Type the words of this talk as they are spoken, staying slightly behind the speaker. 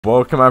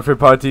Welcome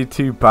everybody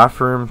to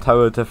Bathroom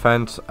Tower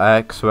Defense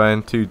X,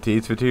 when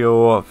today's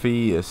video,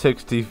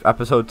 the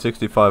episode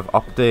 65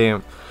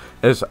 update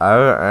is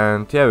out,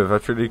 and yeah, we've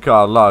actually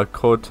got a lot of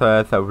code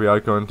that we are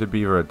going to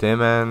be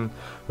redeeming.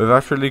 We've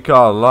actually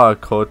got a lot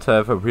of code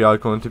that we are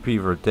going to be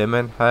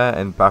redeeming here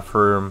in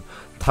Bathroom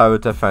Tower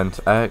Defense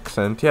X,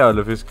 and yeah, all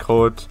of these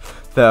codes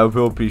that I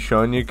will be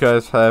showing you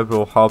guys here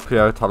will help you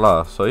out a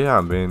lot. So yeah,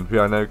 I mean, we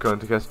are now going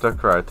to get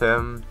stuck right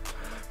in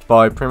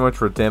by pretty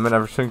much redeeming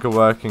every single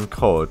working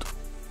code.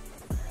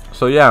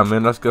 So yeah, I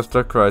mean, let's get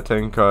stuck right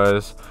in,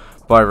 guys,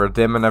 by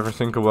redeeming every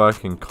single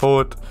working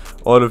code.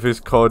 All of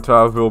these codes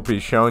I will be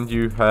showing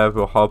you here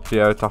will help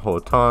you out a whole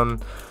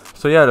ton.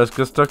 So yeah, let's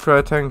get stuck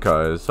right in,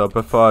 guys. So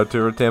before I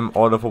do redeem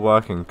all of the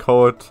working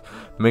codes,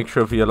 make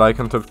sure if you like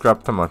and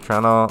subscribe to my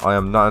channel. I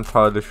am not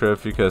entirely sure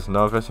if you guys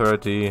know this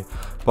already,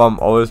 but I'm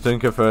always doing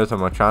giveaways on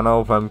my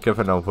channel where I'm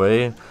giving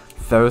away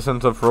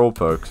thousands of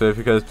Robux. So if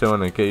you guys do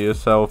want to get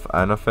yourself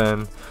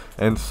anything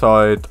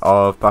inside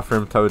of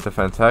Bathroom Tower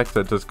Defense X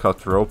that does cost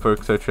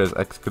Robux, such as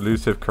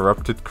exclusive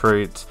corrupted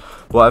crates,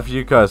 whatever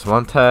you guys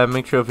want,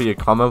 make sure that you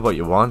comment what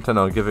you want and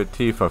I'll give it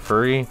to you for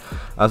free,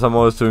 as I'm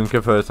always doing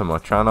giveaways on my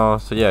channel.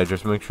 So yeah,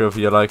 just make sure that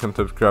you like and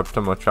subscribe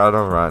to my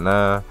channel right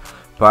now.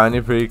 But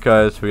anyway,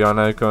 guys, we are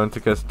now going to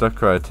get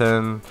stuck right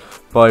in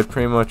by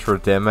pretty much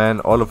redeeming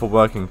all of the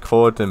working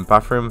codes in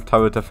Bathroom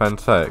Tower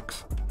Defense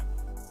X.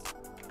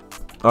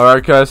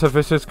 Alright, guys, so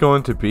this is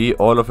going to be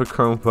all of the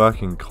current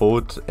working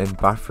codes in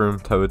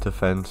Bathroom Tower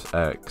Defense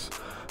X.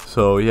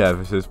 So yeah,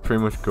 this is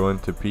pretty much going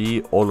to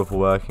be all of the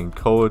working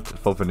codes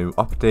for the new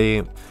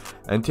update.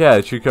 And yeah,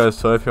 as you guys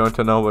saw, if you want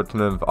to know what's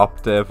new in the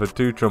update, but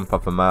do jump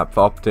off the map,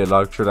 the update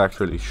log should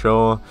actually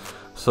show.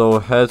 So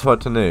here's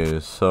what's new.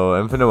 So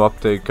in the new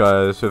update,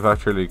 guys, we've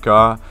actually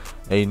got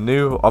a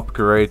new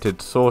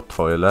upgraded sword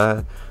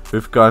toilet.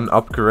 We've got an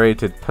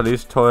upgraded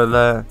police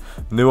toilet,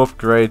 new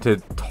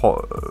upgraded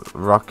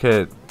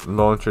rocket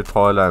launcher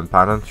toilet, and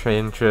balance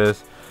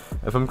changes.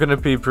 If I'm gonna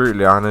be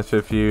brutally honest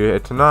with you,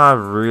 it's not a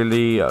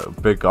really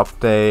big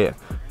update,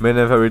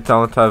 meaning that we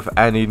don't have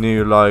any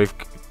new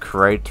like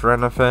crates or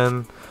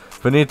anything.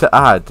 We need to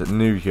add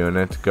new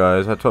units,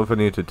 guys. That's what we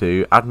need to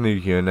do. Add new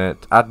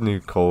units, add new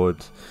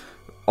codes,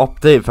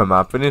 update the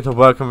map. We need to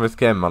work on this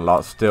game a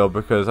lot still,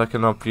 because I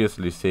can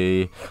obviously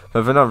see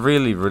that they're not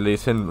really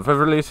releasing, they're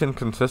releasing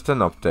consistent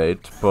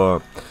updates,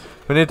 but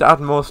we need to add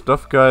more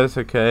stuff, guys.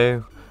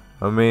 Okay,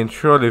 I mean,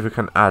 surely we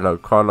can add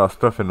like quite a lot of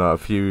stuff in a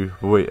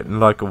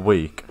like a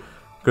week,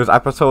 because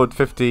episode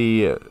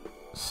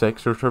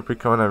 56 should be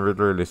coming out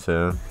really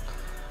soon.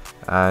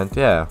 And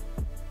yeah,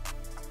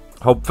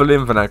 hopefully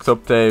in the next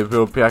update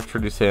we'll be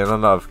actually seeing a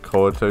lot of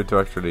codes to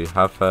actually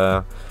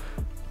have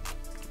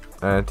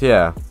and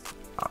yeah,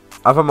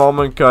 at the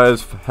moment,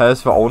 guys,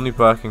 here's the only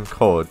working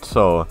code.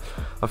 So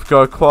I've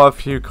got quite a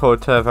few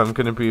codes here I'm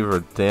going to be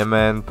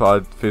redeeming,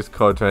 but these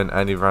codes are in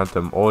any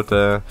random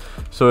order.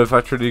 So we've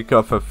actually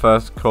got the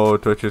first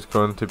code, which is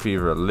going to be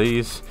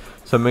release.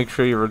 So make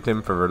sure you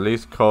redeem the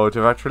release code.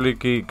 We've actually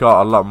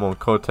got a lot more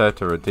codes here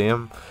to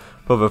redeem,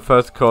 but the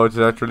first code is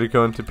actually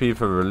going to be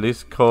the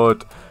release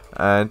code.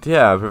 And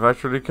yeah, we've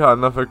actually got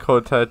another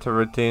code here to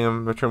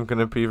redeem, which I'm going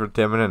to be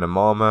redeeming in a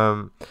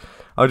moment.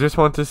 I just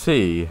want to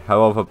see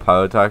how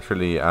overpowered I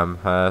actually am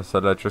here, so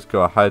let's just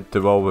go ahead,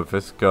 do all with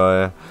this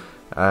guy.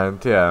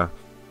 And yeah,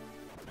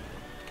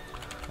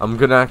 I'm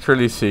gonna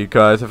actually see,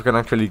 guys, if I can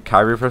actually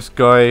carry this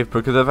guy,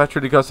 because I've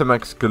actually got some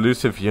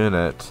exclusive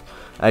units,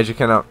 as you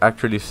can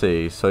actually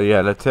see. So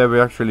yeah, let's say we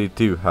actually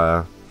do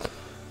her.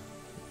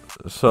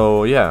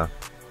 So yeah,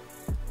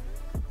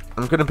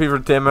 I'm gonna be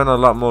redeeming a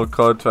lot more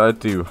codes that I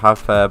do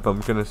have here, but I'm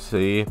gonna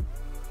see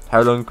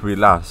how long we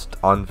last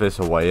on this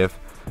wave.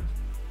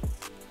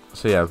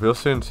 So yeah, we'll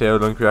soon see how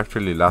long we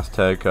actually last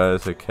here,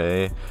 guys.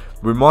 Okay,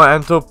 we might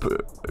end up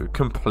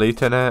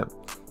completing it.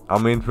 I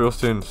mean, we'll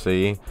soon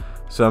see.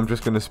 So I'm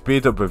just gonna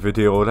speed up the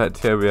video.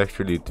 Let's see how we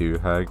actually do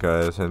here,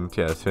 guys. And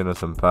yeah, as soon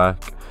as I'm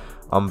back,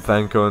 I'm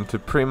then going to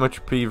pretty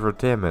much be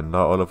redeeming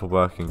all of the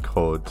working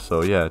codes.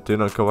 So yeah, do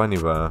not go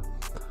anywhere.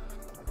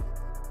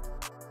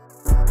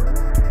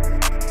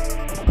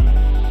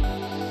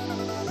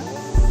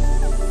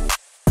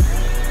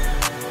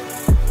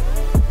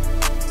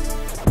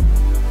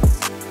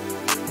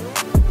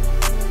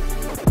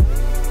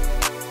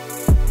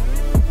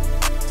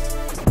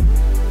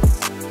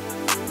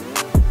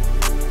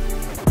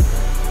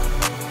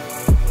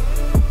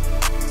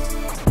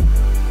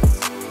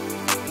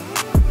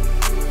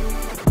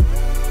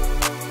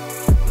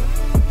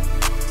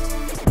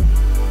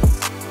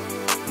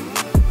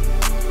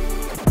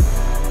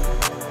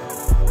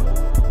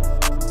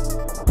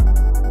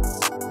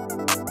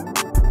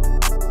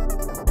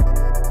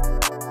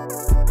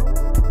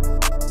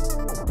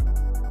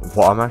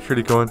 What I'm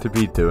actually going to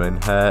be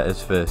doing here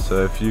is this.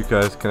 So if you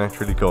guys can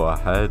actually go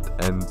ahead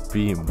and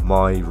beat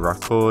my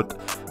record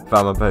that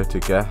I'm about to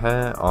get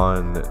here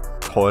on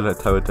Toilet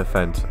Tower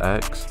Defense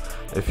X,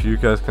 if you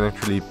guys can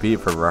actually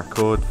beat the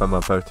record that I'm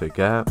about to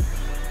get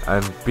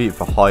and beat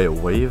the higher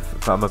wave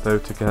that I'm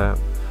about to get,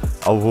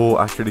 I will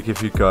actually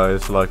give you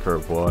guys like a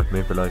reward,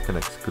 maybe like an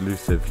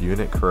exclusive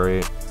unit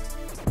crate.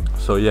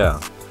 So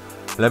yeah,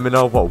 let me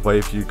know what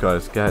wave you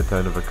guys get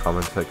down in the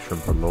comment section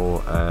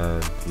below,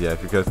 and yeah,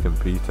 if you guys can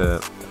beat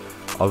it,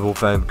 I will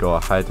then go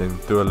ahead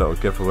and do a little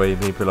giveaway,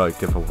 maybe like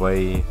give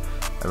away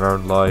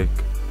around like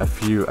a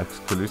few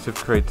exclusive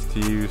crates to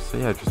you. So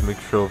yeah, just make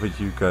sure that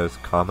you guys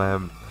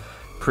comment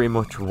pretty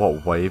much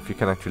what wave you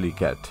can actually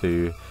get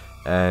to,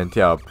 and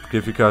yeah, I'll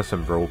give you guys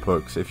some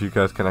Robux if you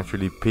guys can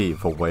actually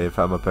beat the wave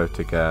I'm about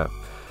to get.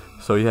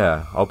 So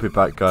yeah, I'll be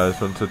back guys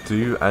once I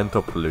do end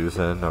up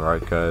losing.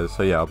 Alright guys,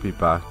 so yeah, I'll be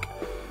back,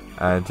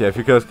 and yeah, if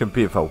you guys can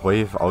beat that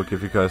wave, I'll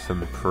give you guys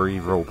some free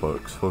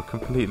Robux for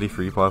completely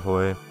free, by the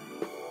way.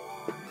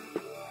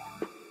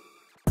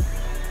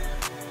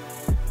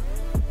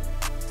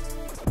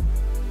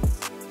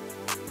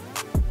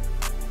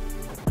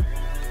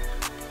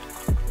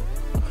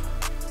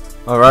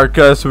 Alright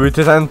guys, so we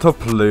did end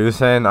up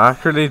losing. I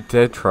actually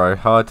did try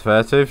hard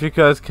there, so if you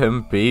guys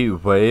can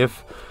beat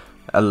wave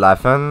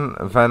 11,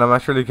 then I'm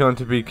actually going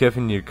to be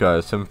giving you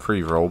guys some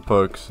free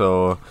Robux.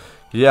 So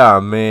yeah, I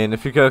mean,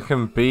 if you guys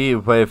can beat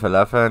wave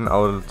 11,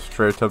 I'll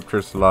straight up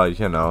just like,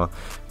 you know,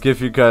 give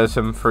you guys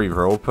some free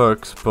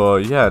Robux.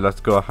 But yeah,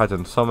 let's go ahead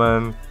and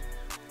summon.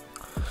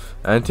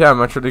 And yeah,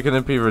 I'm actually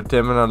going to be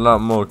redeeming a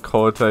lot more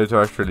codes I do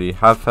actually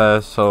have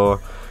here. So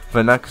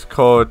the next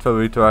code that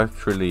we do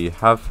actually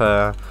have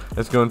here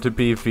is going to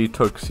be the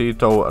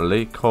Tuxedo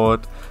Elite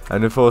code,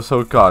 and we've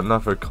also got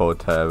another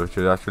code here which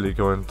is actually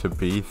going to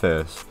be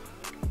this.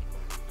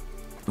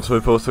 So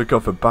we've also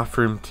got the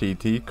Bathroom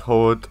TD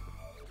code,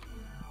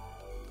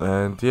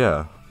 and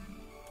yeah,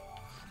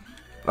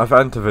 at the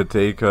end of the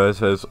day guys,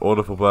 there's all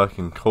of the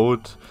working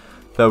codes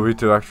that we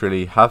do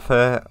actually have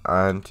here,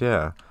 and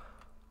yeah,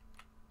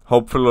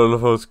 hopefully all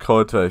of those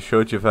codes that I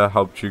showed you there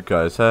helped you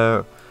guys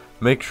out.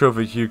 Make sure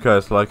that you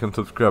guys like and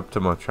subscribe to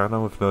my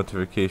channel with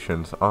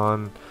notifications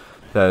on.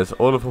 There's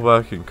all of the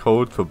working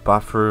code for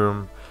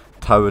Bathroom,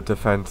 Tower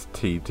Defense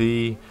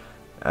TD,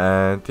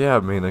 and yeah, I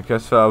mean, I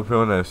guess that'll be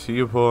on. I'll see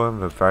you all in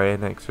the very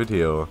next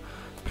video.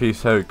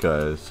 Peace out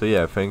guys. So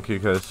yeah, thank you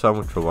guys so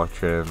much for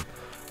watching,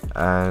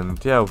 and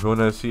yeah, we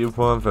wanna see you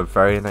all in the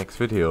very next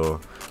video.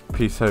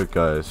 Peace out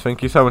guys.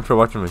 Thank you so much for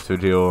watching this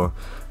video,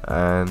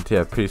 and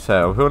yeah, peace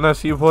out. We wanna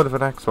see you all in the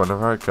next one.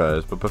 Alright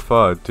guys, but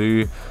before I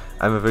do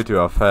end the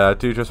video off here, I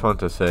do just want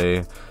to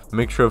say,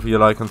 make sure if you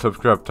like and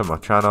subscribe to my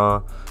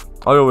channel.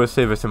 I always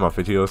say this in my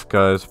videos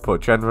guys,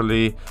 but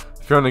generally,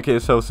 if you want to get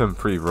yourself some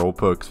free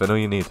Robux, then all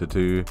you need to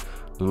do,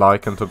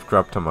 like and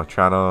subscribe to my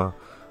channel.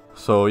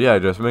 So yeah,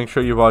 just make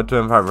sure you are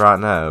doing that right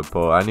now.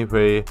 But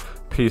anyway,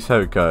 peace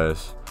out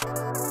guys.